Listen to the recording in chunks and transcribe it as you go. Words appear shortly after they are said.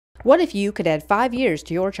What if you could add 5 years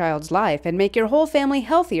to your child's life and make your whole family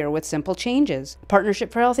healthier with simple changes?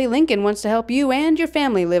 Partnership for Healthy Lincoln wants to help you and your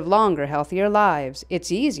family live longer, healthier lives.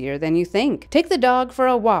 It's easier than you think. Take the dog for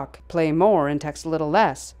a walk, play more and text a little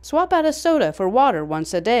less. Swap out a soda for water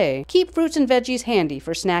once a day. Keep fruits and veggies handy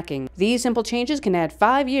for snacking. These simple changes can add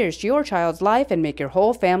 5 years to your child's life and make your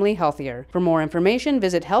whole family healthier. For more information,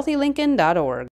 visit healthylincoln.org.